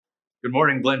Good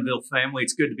morning, Glenville family.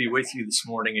 It's good to be with you this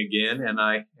morning again, and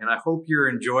I hope you're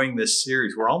enjoying this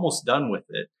series. We're almost done with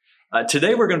it.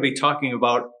 Today we're going to be talking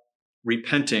about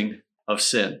repenting of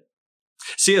sin.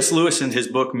 C.S. Lewis, in his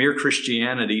book Mere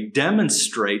Christianity,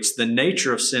 demonstrates the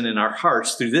nature of sin in our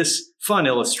hearts through this fun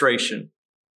illustration.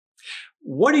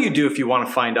 What do you do if you want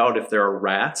to find out if there are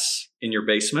rats in your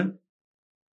basement?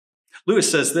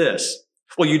 Lewis says this: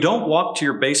 well, you don't walk to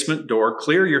your basement door,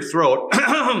 clear your throat,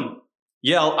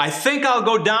 yell, "I think I'll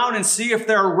go down and see if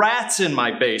there are rats in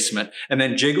my basement," and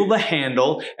then jiggle the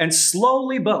handle and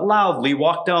slowly but loudly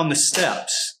walk down the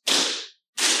steps.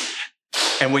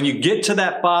 And when you get to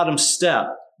that bottom step,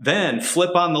 then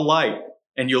flip on the light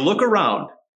and you look around,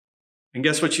 and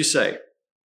guess what you say?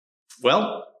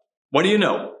 Well, what do you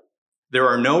know? There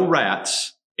are no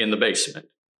rats in the basement.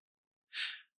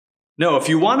 No, if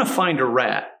you want to find a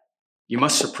rat, you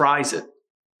must surprise it.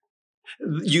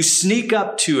 You sneak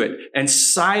up to it and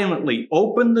silently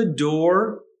open the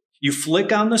door. You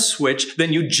flick on the switch,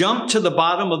 then you jump to the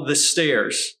bottom of the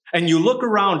stairs and you look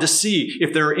around to see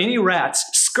if there are any rats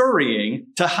scurrying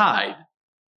to hide.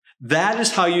 That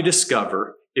is how you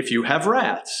discover if you have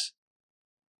rats.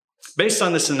 Based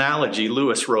on this analogy,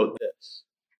 Lewis wrote this: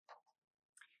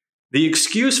 the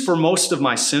excuse for most of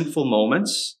my sinful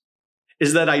moments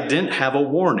is that I didn't have a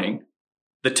warning.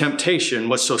 The temptation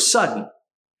was so sudden.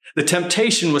 The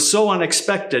temptation was so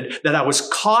unexpected that I was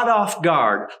caught off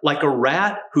guard like a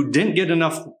rat who didn't get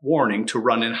enough warning to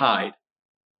run and hide.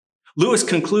 Lewis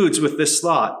concludes with this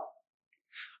thought: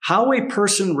 how a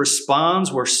person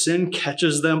responds where sin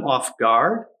catches them off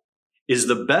guard is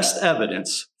the best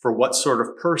evidence for what sort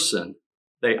of person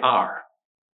they are.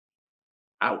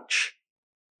 Ouch.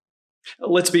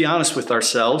 Let's be honest with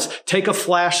ourselves. Take a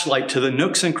flashlight to the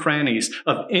nooks and crannies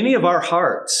of any of our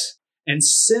hearts, and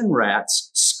sin rats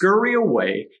scurry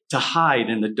away to hide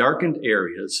in the darkened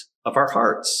areas of our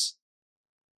hearts.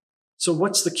 So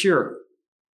what's the cure?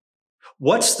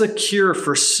 What's the cure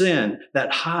for sin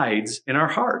that hides in our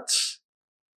hearts?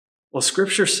 Well,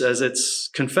 Scripture says it's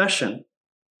confession,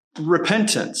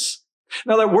 repentance.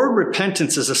 Now, that word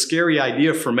repentance is a scary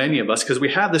idea for many of us because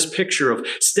we have this picture of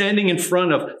standing in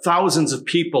front of thousands of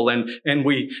people and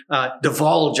we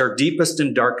divulge our deepest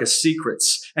and darkest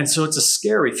secrets. And so it's a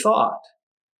scary thought.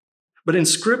 But in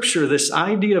Scripture, this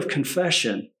idea of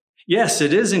confession, yes,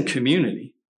 it is in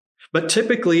community, but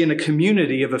typically in a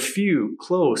community of a few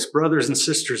close brothers and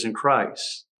sisters in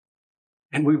Christ.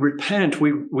 And we repent,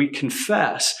 we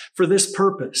confess for this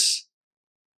purpose.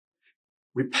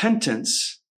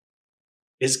 Repentance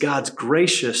is God's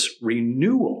gracious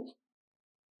renewal.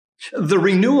 The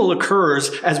renewal occurs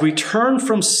as we turn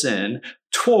from sin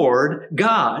toward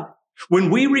God. When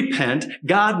we repent,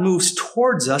 God moves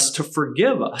towards us to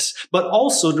forgive us, but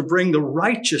also to bring the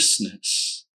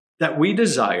righteousness that we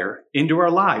desire into our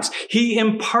lives. He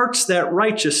imparts that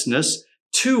righteousness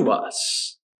to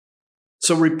us.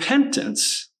 So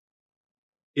repentance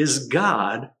is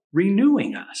God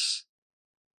renewing us.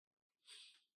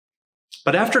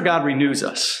 But after God renews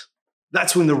us,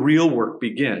 that's when the real work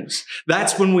begins.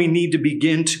 That's when we need to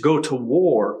begin to go to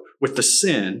war with the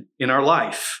sin in our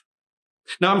life.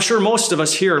 Now, I'm sure most of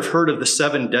us here have heard of the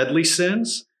 7 deadly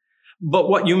sins, but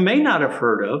what you may not have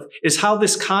heard of is how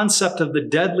this concept of the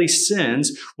deadly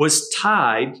sins was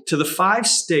tied to the 5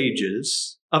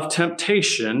 stages of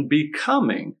temptation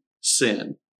becoming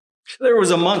sin. There was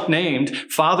a monk named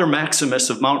Father Maximus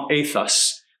of Mount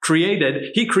Athos.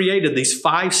 He created these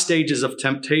 5 stages of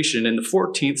temptation in the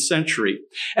 14th century.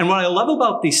 And what I love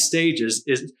about these stages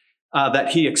is that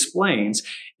he explains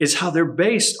is how they're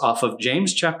based off of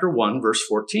James chapter 1, verse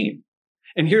 14.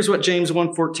 And here's what James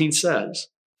 1:14 says: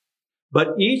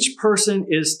 but each person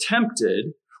is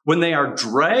tempted when they are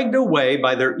dragged away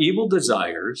by their evil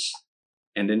desires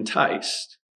and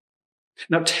enticed.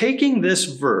 Now, taking this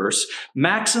verse,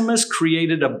 Maximus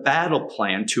created a battle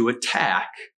plan to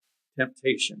attack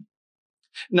temptation.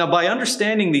 Now, by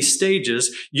understanding these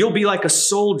stages, you'll be like a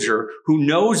soldier who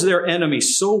knows their enemy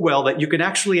so well that you can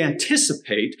actually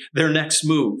anticipate their next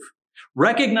move.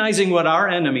 Recognizing what our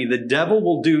enemy, the devil,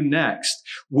 will do next,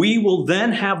 we will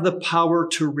then have the power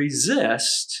to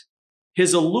resist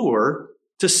his allure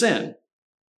to sin.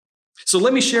 So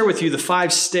let me share with you the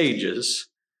 5 stages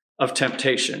of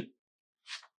temptation.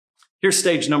 Here's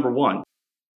stage number 1: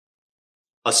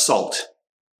 assault.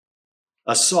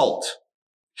 Assault.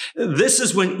 This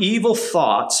is when evil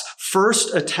thoughts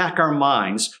first attack our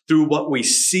minds through what we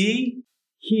see,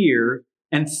 hear,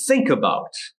 and think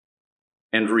about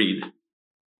and read.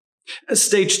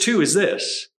 Stage 2 is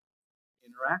this: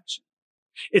 interaction.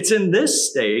 It's in this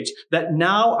stage that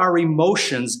now our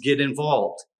emotions get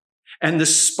involved. And the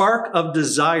spark of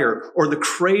desire or the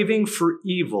craving for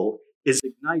evil is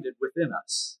ignited within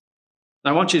us.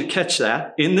 I want you to catch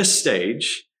that in this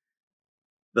stage.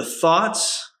 The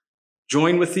thoughts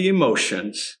join with the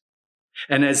emotions,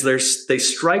 and as they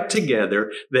strike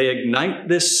together, they ignite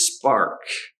this spark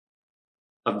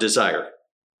of desire.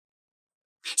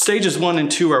 Stages 1 and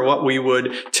 2 are what we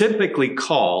would typically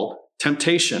call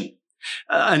temptation.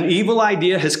 An evil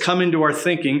idea has come into our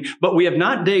thinking, but we have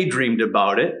not daydreamed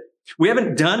about it. We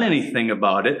haven't done anything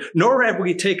about it, nor have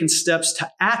we taken steps to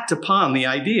act upon the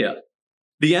idea.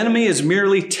 The enemy is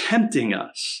merely tempting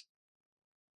us.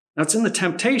 Now, it's in the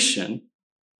temptation.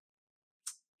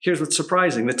 Here's what's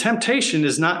surprising. The temptation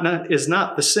is not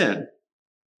the sin.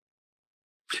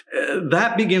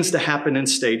 That begins to happen in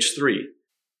stage 3.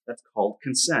 That's called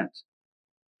consent.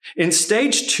 In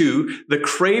stage 2, the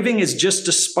craving is just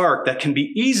a spark that can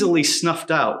be easily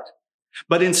snuffed out.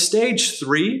 But in stage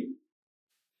 3,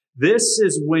 this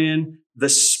is when the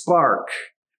spark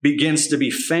begins to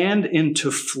be fanned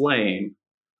into flame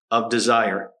of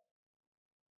desire.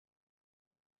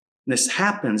 This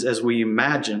happens as we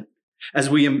imagine, as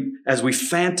we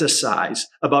fantasize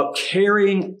about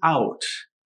carrying out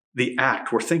the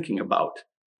act we're thinking about.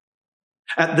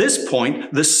 At this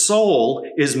point, the soul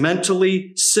is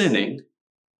mentally sinning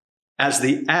as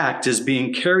the act is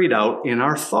being carried out in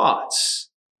our thoughts.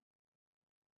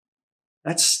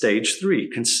 That's stage 3,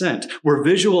 consent. We're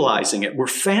visualizing it. We're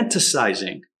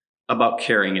fantasizing about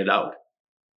carrying it out.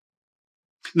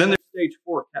 Then there's stage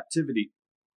 4, captivity.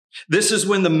 This is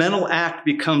when the mental act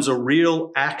becomes a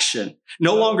real action.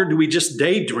 No longer do we just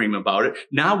daydream about it.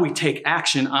 Now we take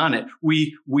action on it.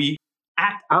 We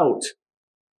act out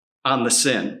on the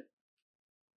sin.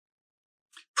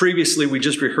 Previously, we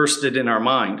just rehearsed it in our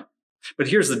mind. But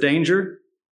here's the danger.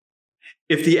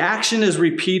 If the action is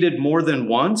repeated more than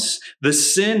once, the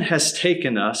sin has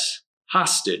taken us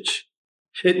hostage.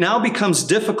 It now becomes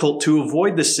difficult to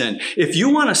avoid the sin. If you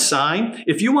want a sign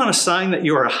that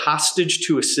you are a hostage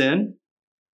to a sin,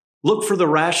 look for the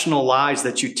rational lies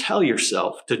that you tell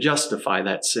yourself to justify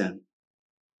that sin.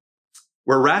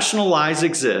 Where rational lies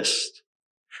exist,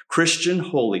 Christian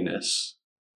holiness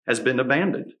has been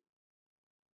abandoned.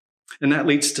 And that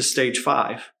leads to stage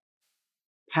 5,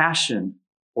 passion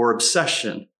or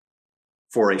obsession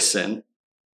for a sin.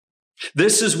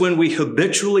 This is when we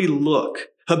habitually look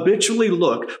for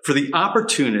the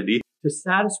opportunity to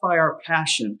satisfy our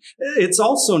passion. It's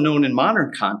also known in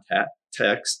modern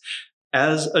context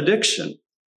as addiction.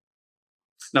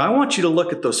 Now, I want you to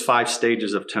look at those 5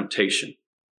 stages of temptation: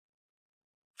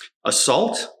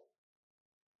 assault,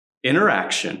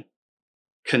 interaction,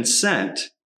 consent,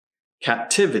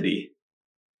 captivity,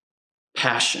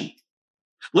 passion.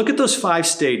 Look at those 5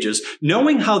 stages.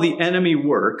 Knowing how the enemy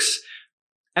works,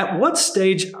 at what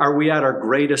stage are we at our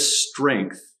greatest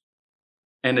strength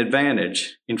and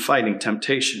advantage in fighting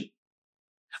temptation?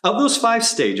 Of those 5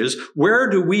 stages, where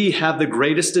do we have the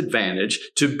greatest advantage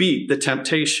to beat the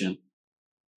temptation?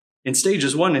 In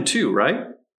stages 1 and 2, right?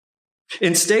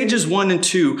 In stages 1 and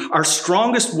 2, our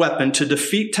strongest weapon to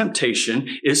defeat temptation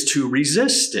is to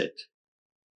resist it.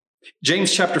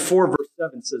 James chapter 4, verse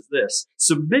 7 says this: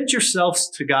 submit yourselves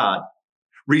to God,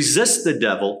 resist the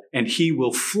devil, and he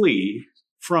will flee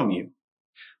from you.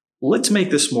 Let's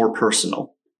make this more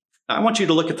personal. I want you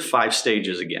to look at the 5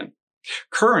 stages again.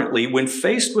 Currently, when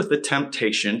faced with a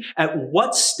temptation, at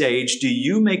what stage do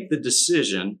you make the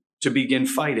decision to begin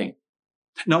fighting?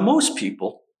 Now, most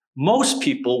people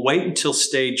wait until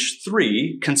stage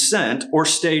 3, consent, or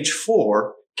stage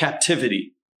 4,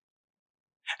 captivity.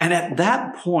 And at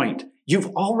that point,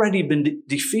 you've already been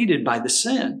defeated by the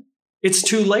sin. It's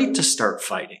too late to start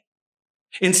fighting.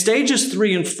 In stages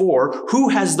 3 and 4, who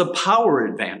has the power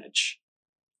advantage?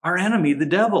 Our enemy, the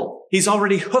devil. He's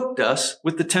already hooked us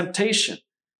with the temptation.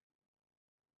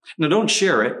 Now, don't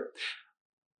share it,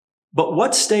 but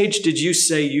what stage did you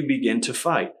say you begin to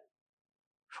fight?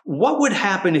 What would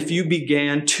happen if you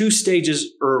began 2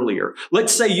 stages earlier?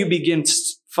 Let's say you begin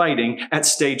fighting at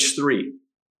stage 3.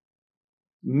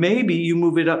 Maybe you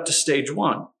move it up to stage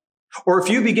 1. Or if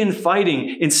you begin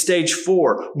fighting in stage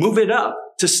 4, move it up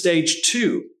to stage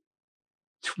 2.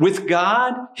 With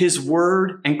God, His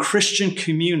Word, and Christian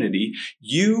community,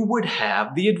 you would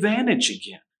have the advantage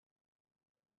again.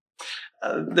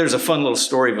 There's a fun little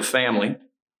story of a family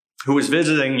who was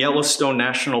visiting Yellowstone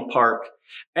National Park,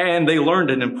 and they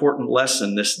learned an important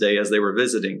lesson this day as they were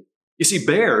visiting. You see,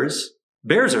 bears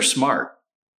are smart.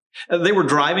 They were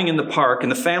driving in the park,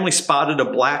 and the family spotted a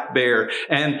black bear,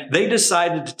 and they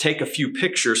decided to take a few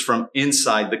pictures from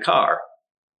inside the car.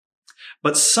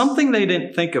 But something they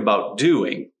didn't think about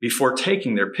doing before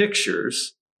taking their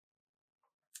pictures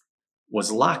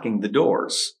was locking the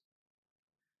doors.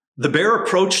 The bear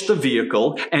approached the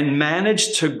vehicle and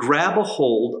managed to grab a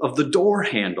hold of the door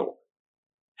handle.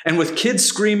 And with kids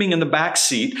screaming in the back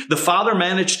seat, the father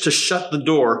managed to shut the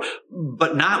door,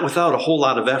 but not without a whole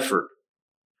lot of effort.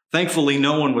 Thankfully,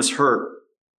 no one was hurt.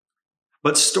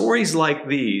 But stories like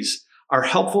these are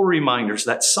helpful reminders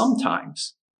that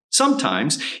sometimes,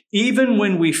 even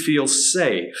when we feel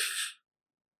safe,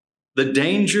 the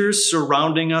dangers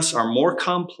surrounding us are more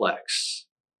complex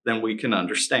than we can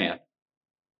understand.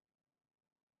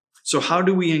 So how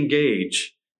do we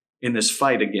engage in this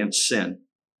fight against sin?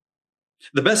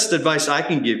 The best advice I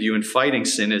can give you in fighting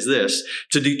sin is this: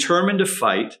 to determine to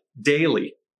fight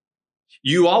daily.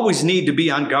 You always need to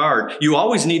be on guard. You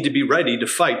always need to be ready to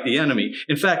fight the enemy.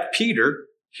 In fact,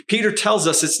 Peter tells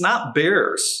us it's not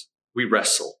bears we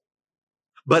wrestle,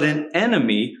 but an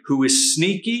enemy who is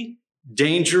sneaky,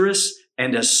 dangerous,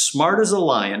 and as smart as a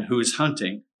lion who is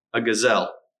hunting a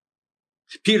gazelle.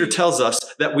 Peter tells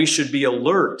us that we should be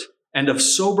alert and of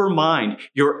sober mind.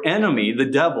 Your enemy, the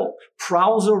devil,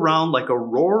 prowls around like a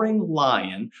roaring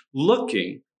lion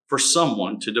looking for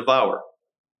someone to devour.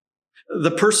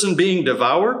 The person being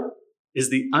devoured is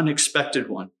the unexpected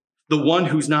one, the one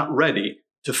who's not ready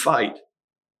to fight.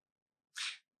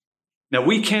 Now,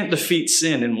 we can't defeat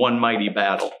sin in one mighty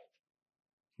battle,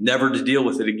 never to deal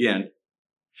with it again.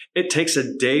 It takes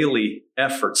a daily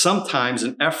effort, sometimes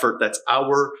an effort that's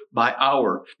hour by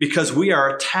hour, because we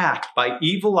are attacked by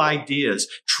evil ideas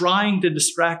trying to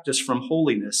distract us from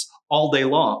holiness all day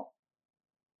long.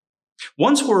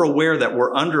 Once we're aware that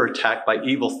we're under attack by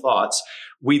evil thoughts,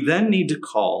 we then need to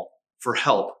call for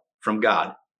help from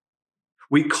God.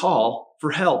 We call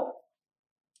for help.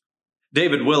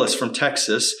 David Willis from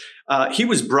Texas, he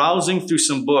was browsing through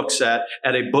some books at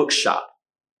a bookshop.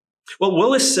 Well,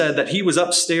 Willis said that he was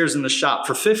upstairs in the shop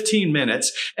for 15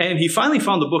 minutes, and he finally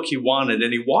found the book he wanted,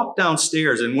 and he walked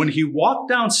downstairs. And when he walked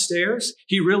downstairs,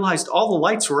 he realized all the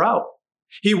lights were out.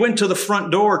 He went to the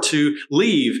front door to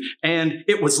leave, and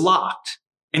it was locked,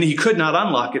 and he could not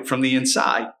unlock it from the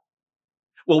inside.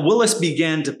 Well, Willis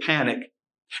began to panic,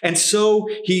 and so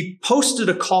he posted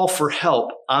a call for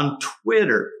help on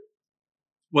Twitter.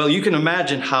 Well, you can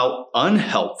imagine how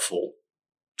unhelpful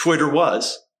Twitter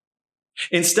was.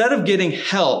 Instead of getting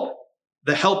help,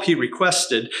 the help he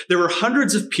requested, there were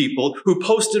hundreds of people who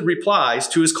posted replies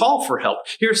to his call for help.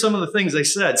 Here are some of the things they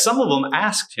said. Some of them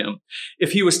asked him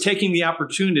if he was taking the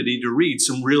opportunity to read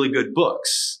some really good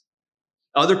books.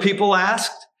 Other people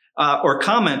asked or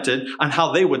commented on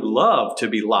how they would love to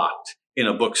be locked in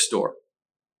a bookstore.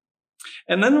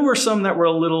 And then there were some that were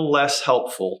a little less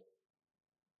helpful.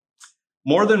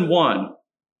 More than one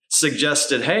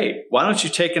suggested, hey, why don't you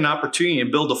take an opportunity and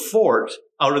build a fort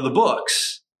out of the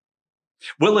books?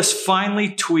 Willis finally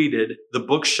tweeted the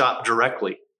bookshop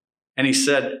directly, and he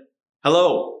said,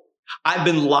 hello, I've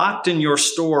been locked in your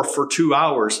store for 2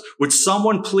 hours. Would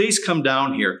someone please come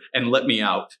down here and let me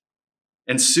out?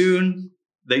 And soon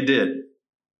they did.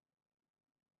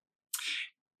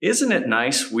 Isn't it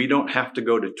nice we don't have to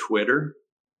go to Twitter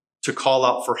to call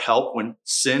out for help when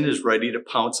sin is ready to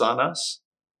pounce on us?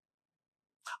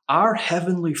 Our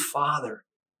Heavenly Father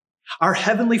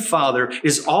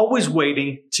is always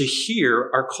waiting to hear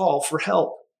our call for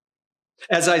help.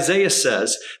 As Isaiah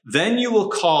says, then you will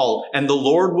call and the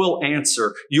Lord will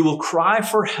answer. You will cry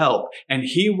for help and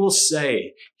he will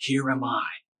say, here am I.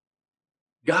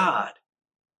 God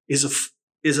is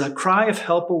a cry of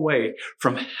help away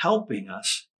from helping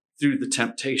us through the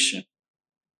temptation.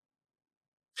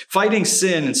 Fighting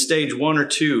sin in stage 1 or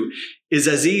 2 is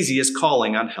as easy as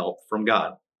calling on help from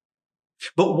God.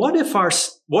 But what if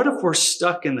we're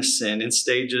stuck in the sin in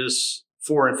stages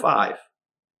 4 and 5?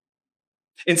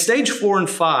 In stage 4 and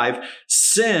 5,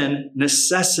 sin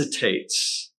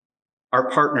necessitates our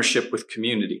partnership with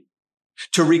community.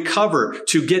 To recover,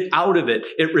 to get out of it,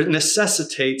 it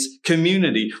necessitates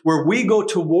community where we go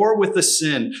to war with the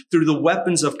sin through the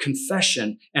weapons of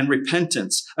confession and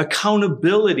repentance,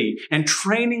 accountability, and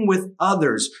training with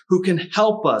others who can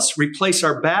help us replace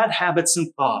our bad habits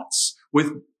and thoughts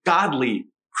with godly,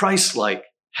 Christ-like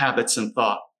habits and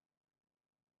thought.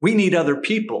 We need other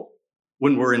people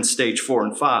when we're in stage 4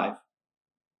 and 5.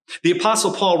 The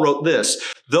Apostle Paul wrote this: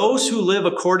 those who live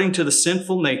according to the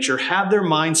sinful nature have their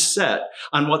minds set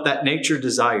on what that nature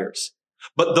desires.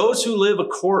 But those who live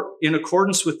in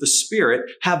accordance with the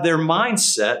Spirit have their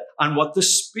minds set on what the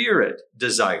Spirit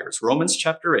desires. Romans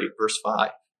chapter 8, verse 5.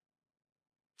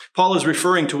 Paul is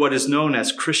referring to what is known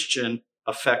as Christian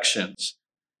affections,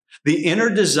 the inner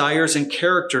desires and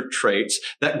character traits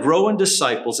that grow in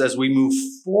disciples as we move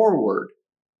forward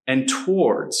and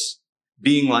towards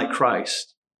being like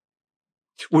Christ.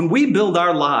 When we build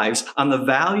our lives on the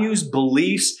values,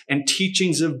 beliefs, and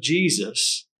teachings of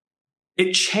Jesus,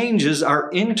 it changes our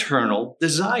internal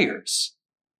desires.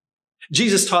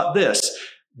 Jesus taught this: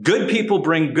 good people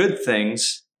bring good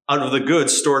things out of the good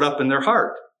stored up in their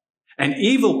heart, and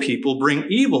evil people bring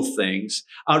evil things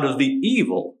out of the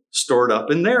evil stored up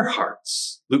in their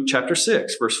hearts. Luke chapter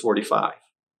 6, verse 45.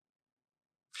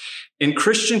 In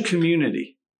Christian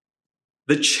community,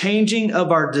 the changing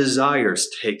of our desires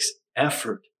takes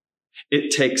effort.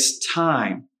 It takes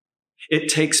time. It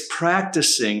takes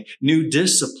practicing new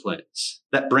disciplines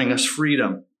that bring us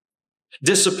freedom.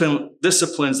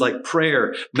 Disciplines like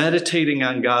prayer, meditating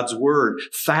on God's word,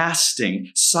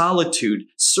 fasting, solitude,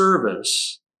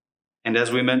 service, and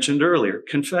as we mentioned earlier,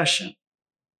 confession.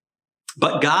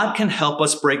 But God can help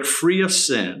us break free of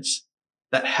sins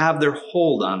that have their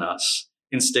hold on us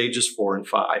in stages 4 and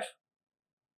 5.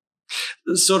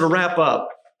 So to wrap up,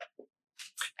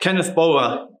 Kenneth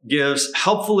Boa gives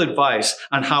helpful advice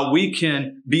on how we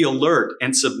can be alert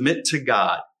and submit to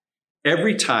God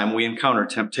every time we encounter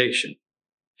temptation.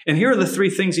 And here are the 3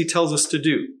 things he tells us to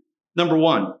do. Number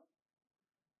 1,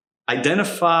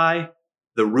 identify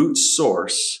the root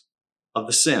source of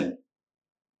the sin.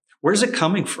 Where's it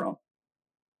coming from?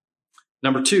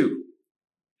 Number 2,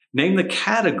 name the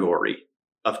category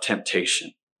of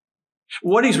temptation.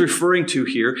 What he's referring to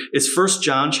here is 1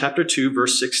 John chapter 2,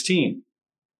 verse 16.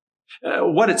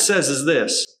 What it says is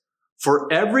this: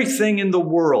 for everything in the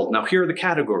world, now here are the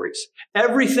categories,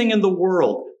 everything in the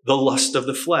world, the lust of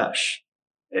the flesh.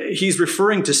 He's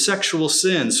referring to sexual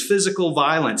sins, physical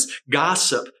violence,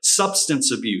 gossip,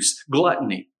 substance abuse,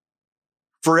 gluttony.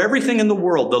 For everything in the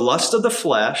world, the lust of the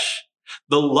flesh,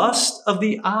 the lust of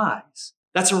the eyes.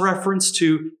 That's a reference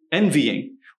to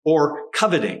envying or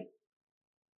coveting.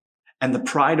 And the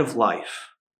pride of life.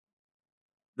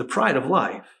 The pride of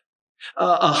life.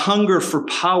 A hunger for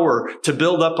power to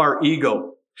build up our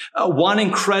ego.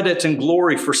 Wanting credit and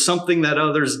glory for something that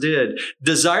others did.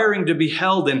 Desiring to be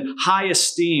held in high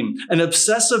esteem. An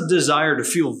obsessive desire to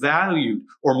feel valued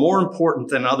or more important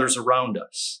than others around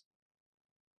us.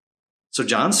 So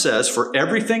John says, for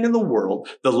everything in the world,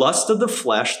 the lust of the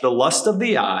flesh, the lust of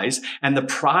the eyes, and the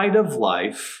pride of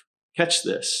life, catch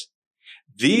this,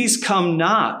 these come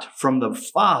not from the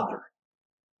Father,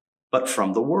 but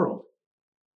from the world.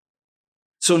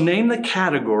 So name the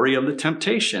category of the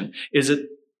temptation. Is it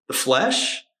the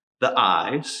flesh, the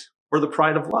eyes, or the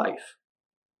pride of life?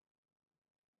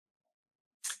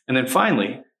 And then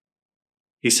finally,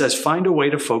 he says, find a way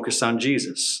to focus on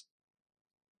Jesus.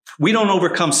 We don't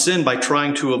overcome sin by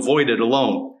trying to avoid it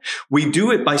alone. We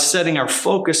do it by setting our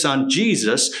focus on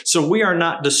Jesus so we are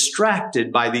not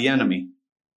distracted by the enemy.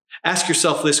 Ask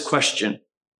yourself this question: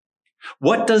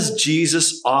 what does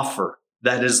Jesus offer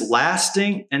that is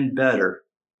lasting and better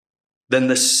than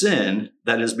the sin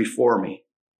that is before me?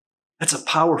 That's a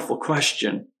powerful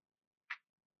question.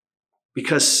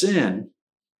 Because sin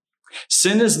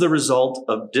is the result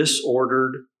of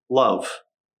disordered love.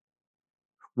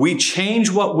 We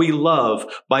change what we love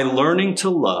by learning to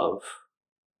love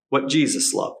what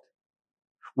Jesus loved.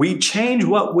 We change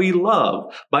what we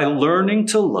love by learning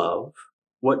to love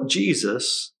what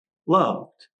Jesus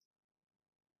loved.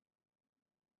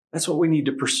 That's what we need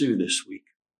to pursue this week.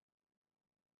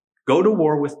 Go to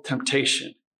war with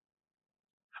temptation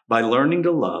by learning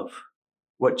to love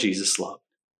what Jesus loved.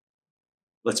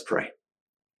 Let's pray.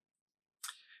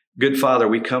 Good Father,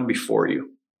 we come before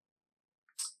you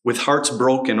with hearts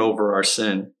broken over our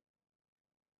sin.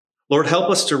 Lord, help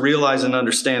us to realize and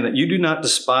understand that you do not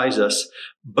despise us,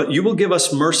 but you will give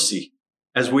us mercy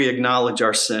as we acknowledge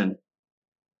our sin.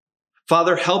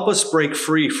 Father, help us break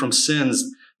free from sins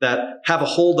that have a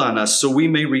hold on us so we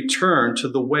may return to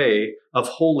the way of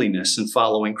holiness and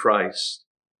following Christ.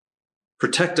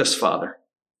 Protect us, Father.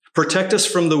 Protect us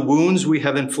from the wounds we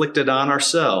have inflicted on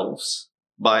ourselves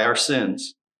by our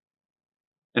sins.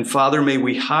 And Father, may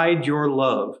we hide your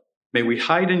love. May we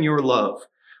hide in your love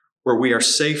where we are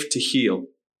safe to heal,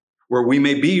 where we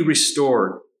may be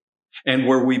restored, and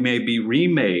where we may be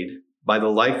remade by the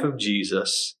life of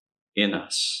Jesus in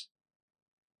us.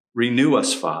 Renew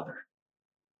us, Father.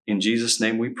 In Jesus'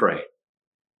 name we pray.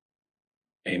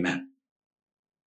 Amen.